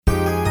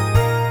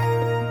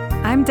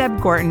I'm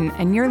Deb Gorton,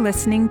 and you're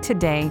listening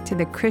today to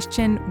The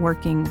Christian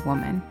Working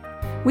Woman.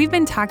 We've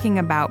been talking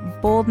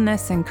about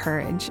boldness and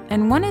courage,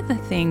 and one of the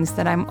things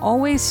that I'm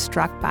always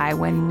struck by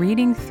when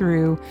reading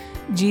through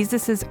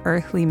Jesus'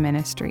 earthly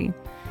ministry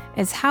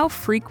is how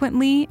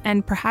frequently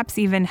and perhaps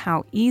even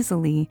how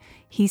easily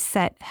he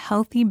set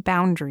healthy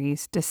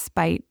boundaries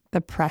despite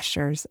the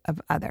pressures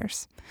of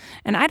others.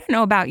 And I don't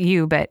know about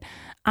you, but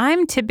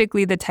I'm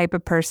typically the type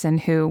of person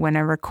who, when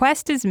a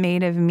request is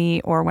made of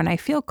me or when I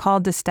feel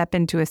called to step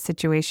into a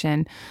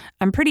situation,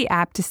 I'm pretty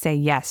apt to say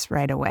yes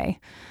right away.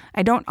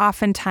 I don't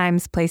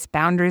oftentimes place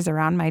boundaries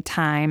around my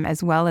time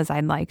as well as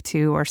I'd like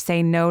to, or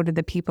say no to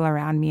the people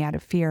around me out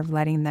of fear of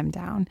letting them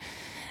down.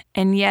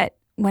 And yet,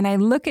 when I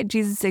look at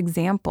Jesus'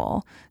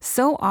 example,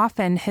 so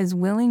often his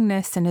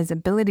willingness and his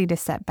ability to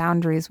set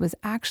boundaries was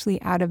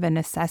actually out of a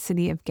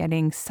necessity of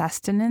getting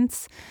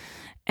sustenance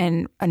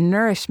and a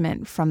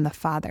nourishment from the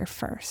Father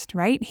first,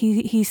 right?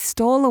 He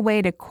stole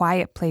away to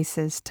quiet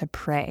places to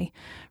pray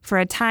for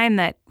a time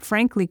that,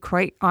 frankly,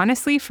 quite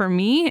honestly, for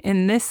me,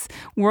 in this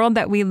world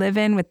that we live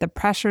in with the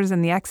pressures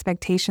and the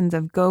expectations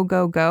of go,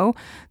 go, go,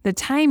 the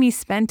time he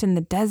spent in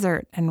the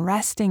desert and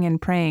resting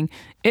and praying,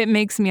 it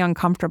makes me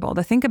uncomfortable.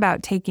 To think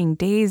about taking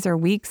days or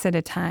weeks at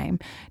a time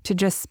to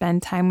just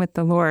spend time with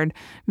the Lord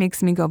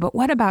makes me go, but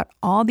what about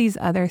all these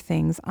other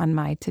things on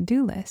my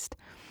to-do list?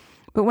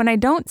 But when I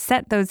don't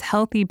set those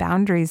healthy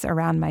boundaries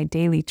around my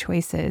daily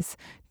choices,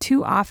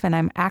 too often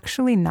I'm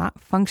actually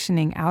not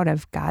functioning out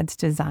of God's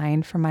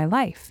design for my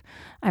life.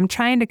 I'm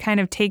trying to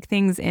kind of take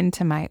things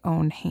into my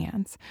own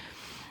hands.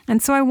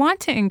 And so I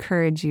want to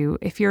encourage you,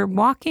 if you're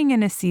walking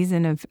in a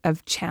season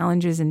of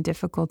challenges and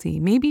difficulty,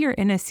 maybe you're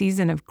in a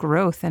season of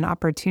growth and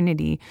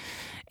opportunity,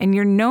 and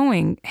you're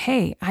knowing,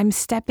 hey, I'm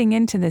stepping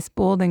into this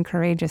bold and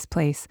courageous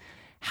place.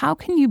 How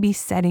can you be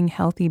setting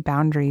healthy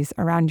boundaries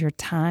around your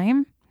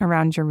time,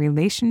 around your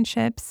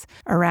relationships,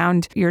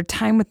 around your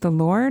time with the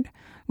Lord,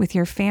 with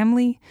your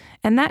family?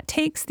 And that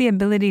takes the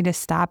ability to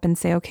stop and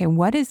say, okay,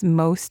 what is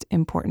most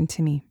important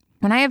to me?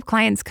 When I have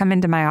clients come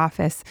into my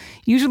office,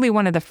 usually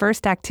one of the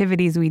first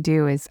activities we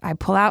do is I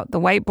pull out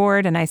the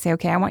whiteboard and I say,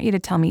 okay, I want you to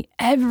tell me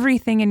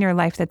everything in your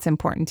life that's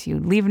important to you.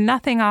 Leave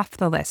nothing off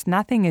the list.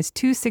 Nothing is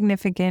too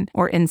significant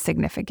or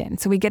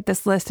insignificant. So we get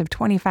this list of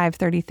 25,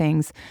 30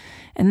 things,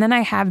 and then I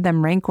have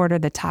them rank order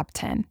the top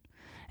 10.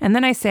 And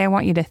then I say, I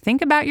want you to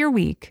think about your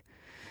week.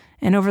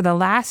 And over the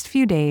last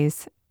few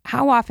days,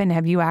 how often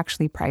have you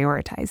actually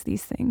prioritized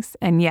these things?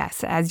 And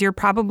yes, as you're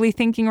probably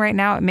thinking right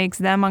now, it makes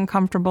them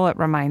uncomfortable. It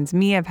reminds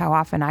me of how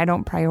often I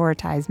don't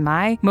prioritize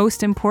my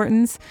most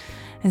importance.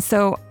 And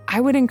so I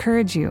would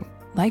encourage you,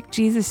 like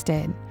Jesus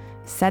did,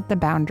 set the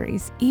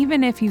boundaries.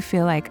 Even if you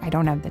feel like I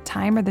don't have the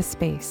time or the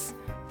space,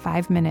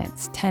 5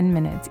 minutes, 10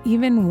 minutes,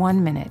 even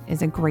 1 minute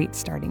is a great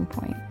starting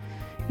point.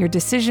 Your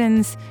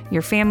decisions,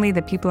 your family,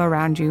 the people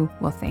around you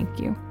will thank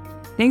you.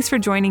 Thanks for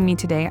joining me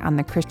today on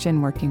The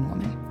Christian Working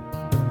Woman.